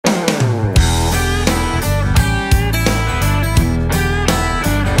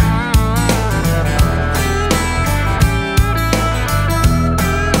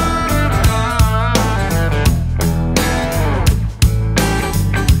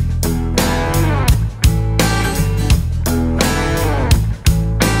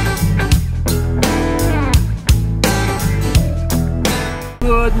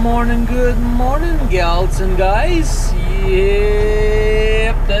good morning, gals and guys.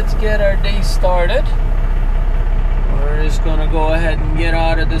 Yep, let's get our day started. We're just gonna go ahead and get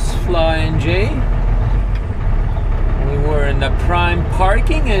out of this Flying J. We were in the prime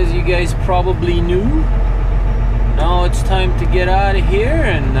parking, as you guys probably knew. Now it's time to get out of here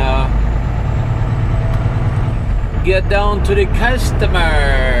and get down to the customer.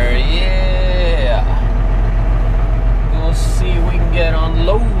 Yeah. We'll see if we can get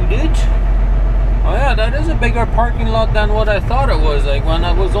unloaded. Oh yeah, that is a bigger parking lot than what I thought it was. Like when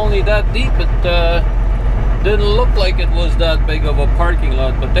it was only that deep, it didn't look like it was that big of a parking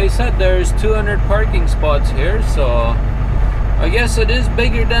lot. But they said there's 200 parking spots here, so I guess it is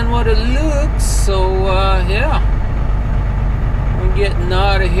bigger than what it looks. So yeah, we're getting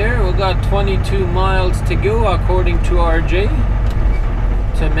out of here. We got 22 miles to go according to RJ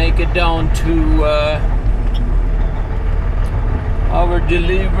to make it down to our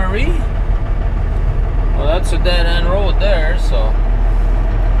delivery. Well, that's a dead end road there, so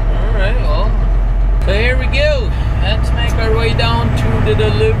alright, well, so here we go. Let's make our way down to the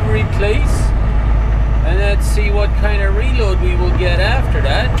delivery place and let's see what kind of reload we will get after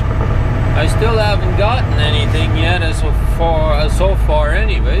that. I still haven't gotten anything yet so far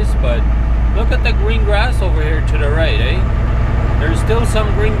anyways, but look at the green grass over here to the right, eh? There's still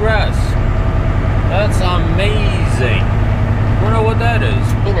some green grass. That's amazing. Wonder what that is.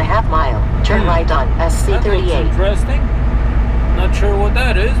 In a half mile, turn right on SC38. That looks interesting. Not sure what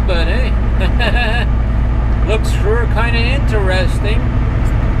that is, but hey. Looks sure kind of interesting.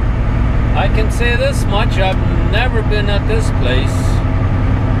 I can say this much, I've never been at this place.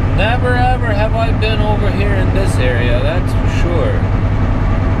 Never ever have I been over here in this area, that's for sure.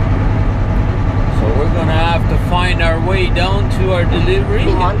 So we're gonna have to find our way down to our delivery.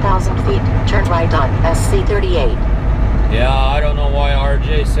 In 1,000 feet, turn right on SC38. Yeah, I don't know why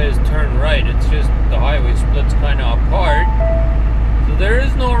RJ says turn right. It's just the highway splits kind of apart. So there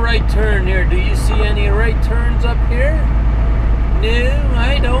is no right turn here. Do you see any right turns up here? No,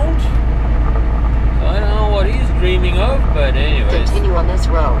 I don't. So I don't know what he's dreaming of, but anyways. Continue on this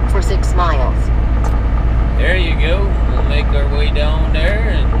road for 6 miles. There you go. We'll make our way down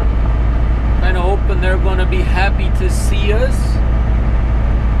there and kind of hoping they're going to be happy to see us.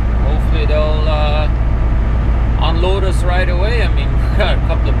 Hopefully they'll unload us right away. I mean, we got a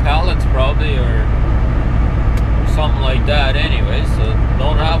couple of pallets probably or something like that anyway, so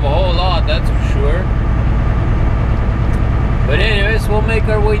don't have a whole lot, that's for sure. But anyways, we'll make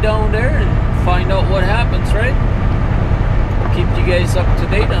our way down there and find out what happens, right? Keep you guys up to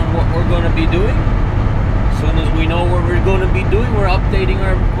date on what we're going to be doing. As soon as we know what we're going to be doing, we're updating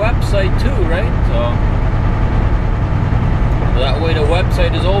our website too, right? So that way the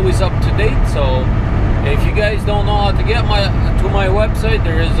website is always up to date. So if you guys don't know how to get to my website,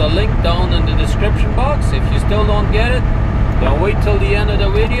 there is a link down in the description box. If you still don't get it, then wait till the end of the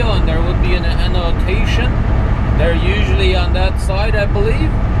video and there will be an annotation. They're usually on that side, I believe.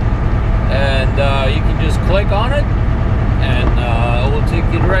 And you can just click on it and it will take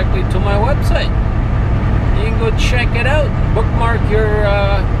you directly to my website. You can go check it out. Bookmark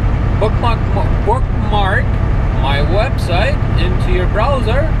my website into your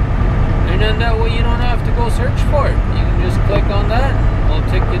browser. And then that way you don't have to go search for it. You can just click on that. It'll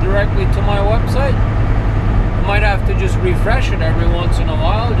take you directly to my website. You might have to just refresh it every once in a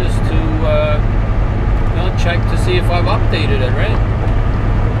while just to check to see if I've updated it, right?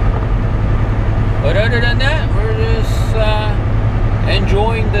 But other than that, we're just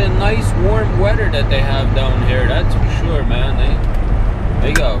enjoying the nice warm weather that they have down here. That's for sure, man.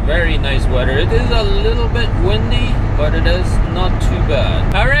 They got very nice weather. It is a little bit windy, but it is not too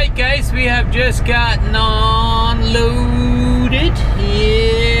bad. Alright guys, we have just gotten unloaded.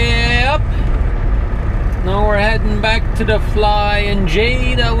 Yep. Now we're heading back to the Flying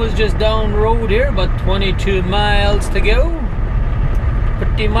J. That was just down the road here, about 22 miles to go.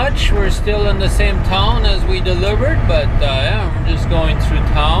 Pretty much, we're still in the same town as we delivered, but yeah, we're just going through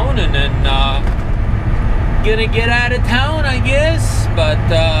town and then gonna get out of town, I guess. But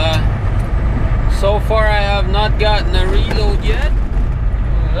so far I have not gotten a reload yet.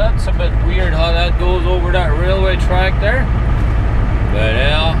 That's a bit weird how that goes over that railway track there. But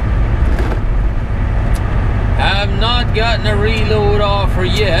yeah, I have not gotten a reload offer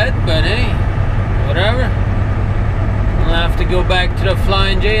yet, but hey, whatever. I'll have to go back to the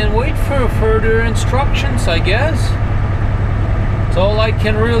Flying J and wait for further instructions, I guess. That's all I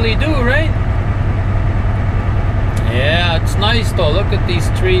can really do, right? Yeah, it's nice though. Look at these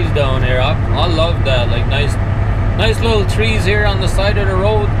trees down here. I love that. Like nice little trees here on the side of the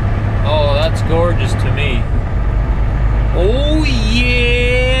road. Oh, that's gorgeous to me. Oh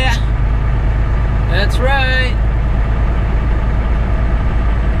yeah, that's right.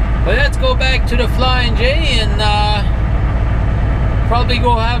 But let's go back to the Flying J and probably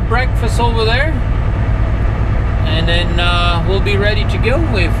go have breakfast over there, and then we'll be ready to go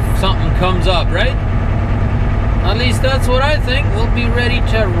if something comes up, right? At least that's what I think. We'll be ready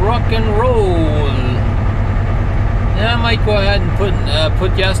to rock and roll. Yeah, I might go ahead and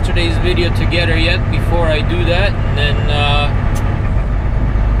put yesterday's video together yet before I do that, and then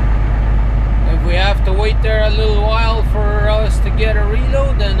if we have to wait there a little while for us to get a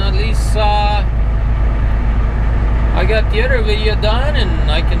reload, then at least I got the other video done, and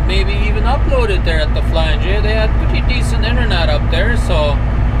I can maybe even upload it there at the Flying J. They had pretty decent internet up there, so.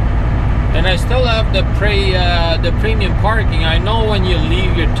 And I still have the premium parking. I know when you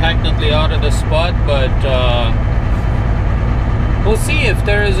leave, you're technically out of the spot, but we'll see if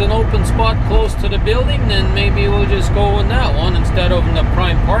there is an open spot close to the building. Then maybe we'll just go in that one instead of in the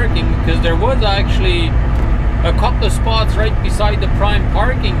prime parking, because there was actually a couple of spots right beside the prime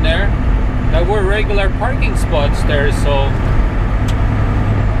parking there that were regular parking spots there, so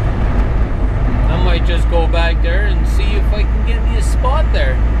I might just go back there and see if I can get me a spot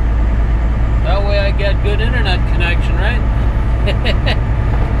there. That way I get good internet connection, right?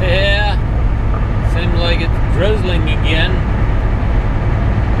 Yeah, seems like it's drizzling again.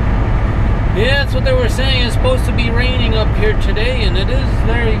 Yeah, that's what they were saying. It's supposed to be raining up here today, and it is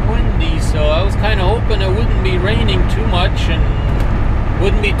very windy, so I was kind of hoping it wouldn't be raining too much and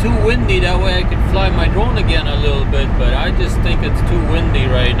wouldn't be too windy. That way I could fly my drone again a little bit, but I just think it's too windy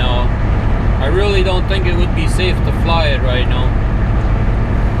right now. I really don't think it would be safe to fly it right now.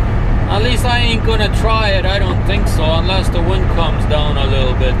 At least I ain't gonna try it, I don't think so, unless the wind comes down a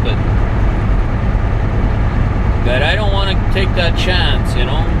little bit, but I don't want to take that chance, you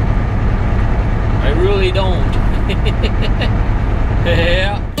know? I really don't.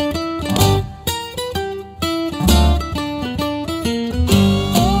 Yeah.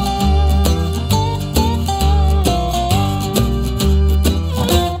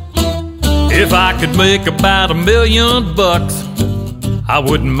 If I could make about $1 million, I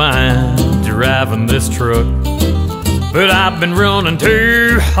wouldn't mind driving this truck. But I've been running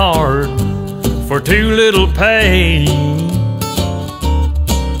too hard for too little pay.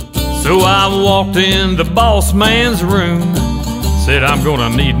 So I walked in the boss man's room, said I'm gonna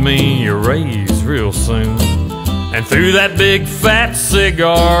need me a raise real soon. And through that big fat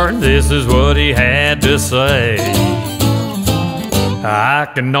cigar, this is what he had to say. I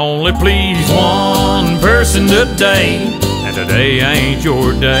can only please one person today, and today ain't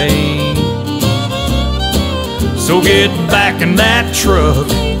your day. So get back in that truck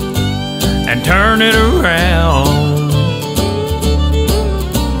and turn it around.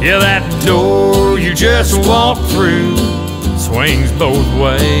 Yeah, that door you just walked through swings both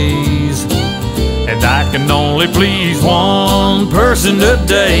ways. And I can only please one person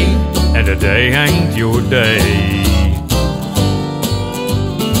today, and today ain't your day.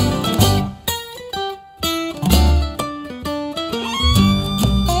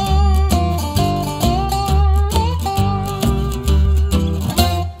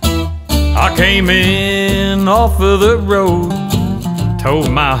 I came in off of the road, told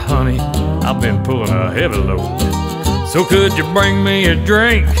my honey I've been pulling a heavy load. So could you bring me a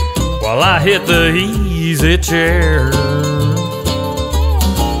drink while I hit the easy chair?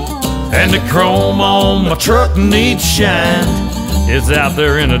 And the chrome on my truck needs shine. It's out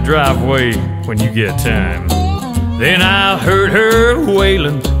there in the driveway when you get time. Then I heard her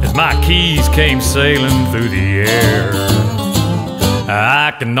wailing as my keys came sailing through the air.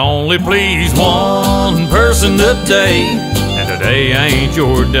 I can only please one person today, and today ain't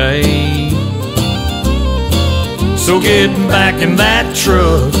your day. So get back in that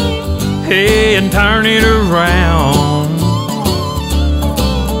truck, hey, and turn it around.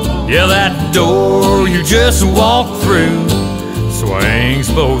 Yeah, that door you just walked through swings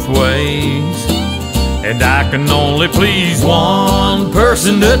both ways. And I can only please one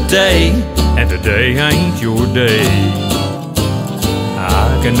person today, and today ain't your day.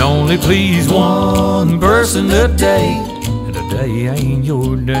 I can only please one person today, and today ain't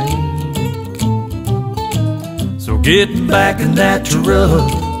your day. So get back in that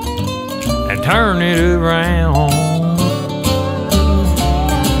truck and turn it around.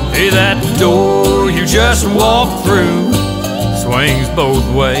 Hey, that door you just walked through swings both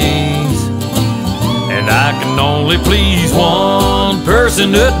ways. And I can only please one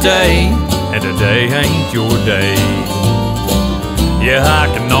person today, and today ain't your day. Yeah, I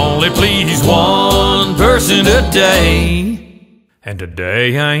can only please one person today, and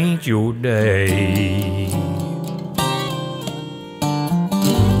today ain't your day.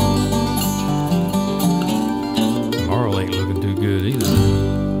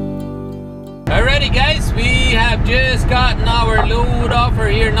 Alrighty guys, we have just gotten our load offer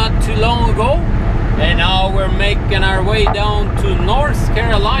here not too long ago, and now we're making our way down to North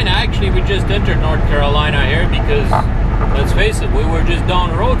Carolina. Actually, we just entered North Carolina here because, let's face it, we were just down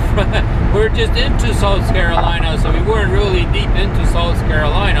the road from, we were just into South Carolina, so we weren't really deep into South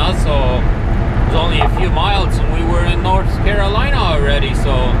Carolina, so it was only a few miles and we were in North Carolina already.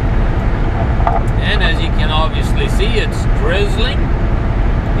 So, and as you can obviously see, it's drizzling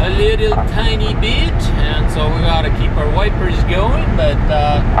a little tiny bit, and so we gotta keep our wipers going, but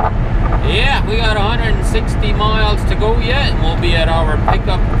yeah, we got 160 miles to go yet and we'll be at our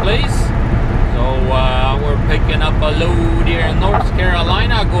pickup place. So we're picking up a load here in North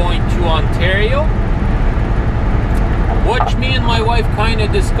Carolina going to Ontario, which me and my wife kind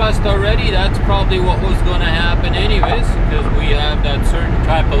of discussed already. That's probably what was going to happen anyways, because we have that certain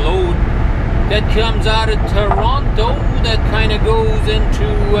type of load that comes out of Toronto that kind of goes into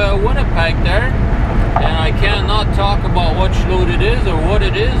Winnipeg there, and I cannot talk about which load it is or what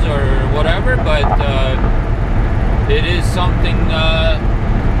it is or whatever, but it is something of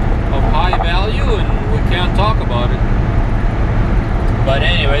high value and we can't talk about it. But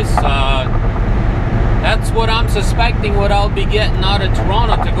anyways, that's what I'm suspecting what I'll be getting out of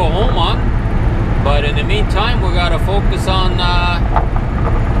Toronto to go home on. But in the meantime, we gotta focus on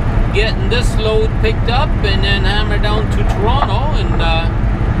getting this load picked up and then hammer down to Toronto, and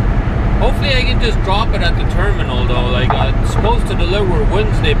hopefully I can just drop it at the terminal though. Like, I'm supposed to deliver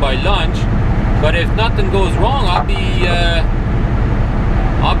Wednesday by lunch, but if nothing goes wrong, I'll be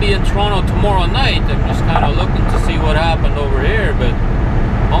in Toronto tomorrow night. I'm just kind of looking to see what happened over here, but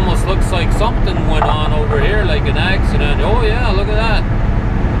almost looks like something went on over here, like an accident. Oh yeah, look at that.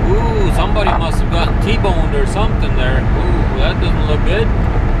 Ooh, somebody must have gotten T-boned or something there. Ooh, that doesn't look good.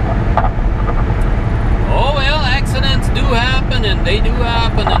 Oh well, accidents do happen, and they do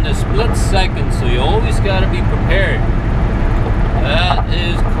happen in a split second, so you always got to be prepared. That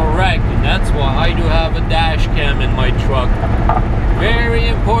is correct, and that's why I do have a dash cam in my truck. Very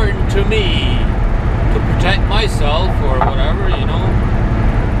important to me to protect myself or whatever, you know.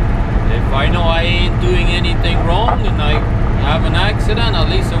 If I know I ain't doing anything wrong and I have an accident, at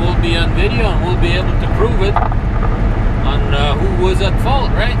least it will be on video and we'll be able to prove it on who was at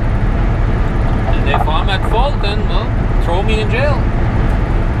fault, right? And if I'm at fault, then, well, throw me in jail.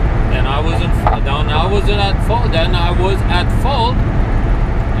 Then I wasn't at fault. Then I was at fault,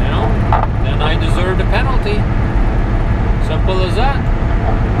 you know. Then I deserved a penalty. Simple as that.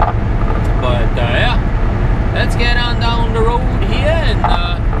 But yeah, let's get on down the road here and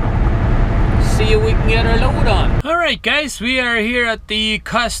see if we can get our load on. Alright guys, we are here at the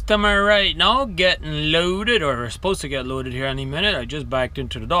customer right now getting loaded, or we're supposed to get loaded here any minute. I just backed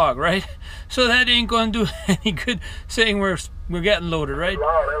into the dog, right? So that ain't going to do any good saying we're getting loaded, right?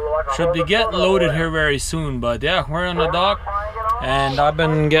 Should be getting loaded here very soon, but yeah, we're on the dock and I've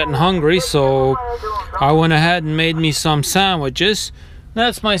been getting hungry, so I went ahead and made me some sandwiches.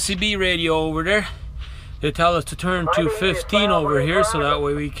 That's my CB radio over there. They tell us to turn to 15 over here so that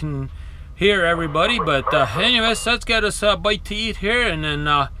way we can hear everybody. But anyways, let's get us a bite to eat here, and then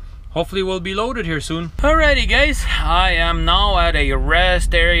hopefully we'll be loaded here soon. Alrighty guys, I am now at a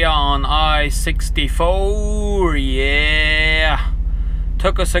rest area on I-64. Yeah,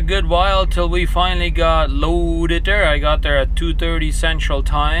 took us a good while till we finally got loaded there. I got there at 2:30 Central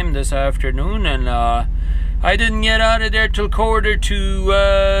Time this afternoon, and I didn't get out of there till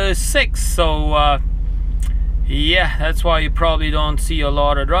 5:45, so yeah, that's why you probably don't see a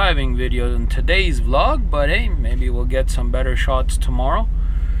lot of driving videos in today's vlog, but hey, maybe we'll get some better shots tomorrow.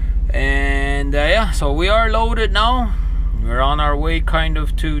 And yeah, so we are loaded now. We're on our way kind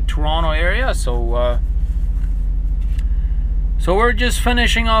of to Toronto area, so we're just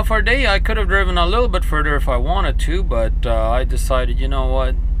finishing off our day. I could have driven a little bit further if I wanted to, but I decided, you know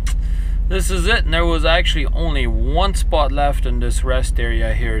what, this is it. And there was actually only one spot left in this rest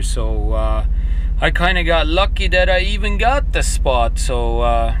area here, so I kind of got lucky that I even got the spot. So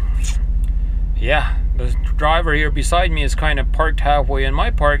yeah, the driver here beside me is kind of parked halfway in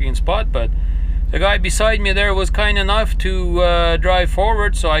my parking spot, but the guy beside me there was kind enough to drive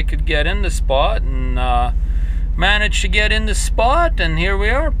forward so I could get in the spot, and managed to get in the spot, and here we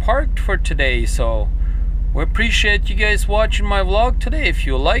are parked for today. So we appreciate you guys watching my vlog today. If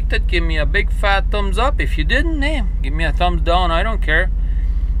you liked it, give me a big fat thumbs up. If you didn't, hey, give me a thumbs down, I don't care.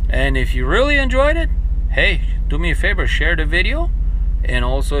 And if you really enjoyed it, hey, do me a favor, share the video. And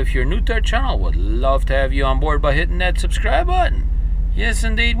also, if you're new to our channel, would love to have you on board by hitting that subscribe button. Yes,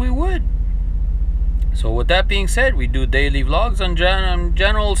 indeed, we would. So with that being said, we do daily vlogs. On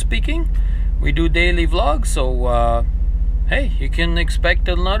general speaking, we do daily vlogs. So hey, you can expect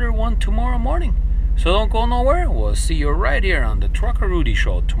another one tomorrow morning. So don't go nowhere. We'll see you right here on the Trucker Rudi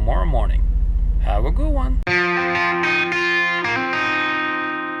Show tomorrow morning. Have a good one.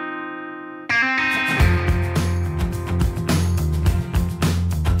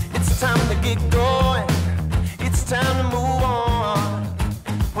 It's time to get going. It's time to move on.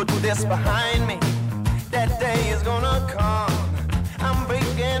 Put this behind me. That day is gonna come.